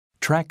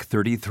Track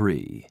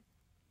 33,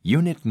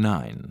 Unit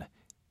 9,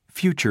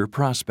 Future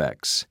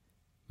Prospects,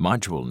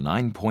 Module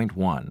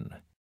 9.1.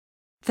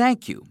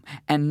 Thank you.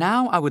 And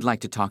now I would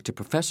like to talk to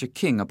Professor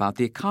King about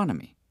the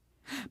economy.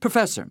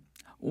 Professor,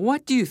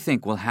 what do you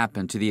think will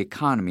happen to the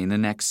economy in the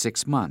next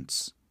 6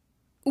 months?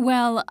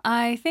 Well,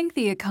 I think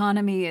the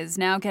economy is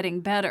now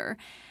getting better.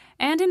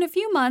 And in a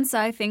few months,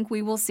 I think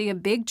we will see a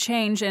big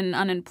change in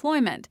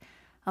unemployment.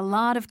 A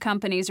lot of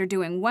companies are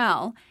doing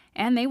well,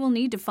 and they will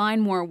need to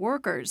find more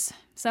workers.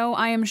 So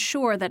I am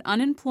sure that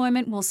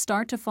unemployment will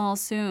start to fall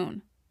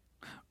soon.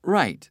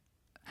 Right.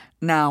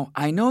 Now,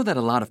 I know that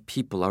a lot of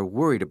people are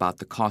worried about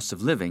the cost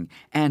of living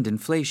and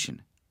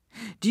inflation.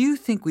 Do you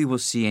think we will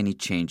see any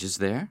changes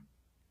there?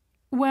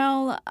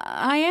 Well,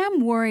 I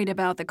am worried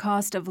about the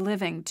cost of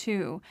living,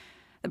 too.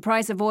 The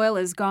price of oil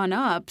has gone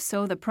up,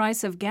 so the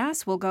price of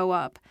gas will go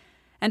up.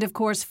 And of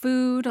course,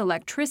 food,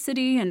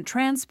 electricity, and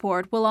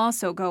transport will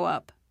also go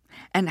up.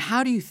 And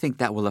how do you think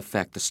that will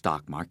affect the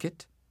stock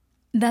market?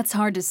 That's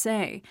hard to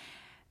say.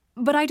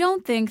 But I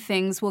don't think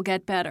things will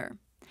get better.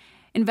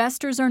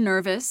 Investors are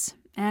nervous,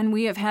 and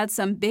we have had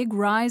some big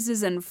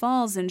rises and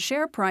falls in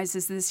share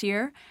prices this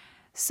year,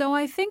 so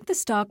I think the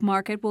stock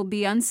market will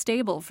be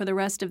unstable for the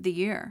rest of the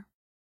year.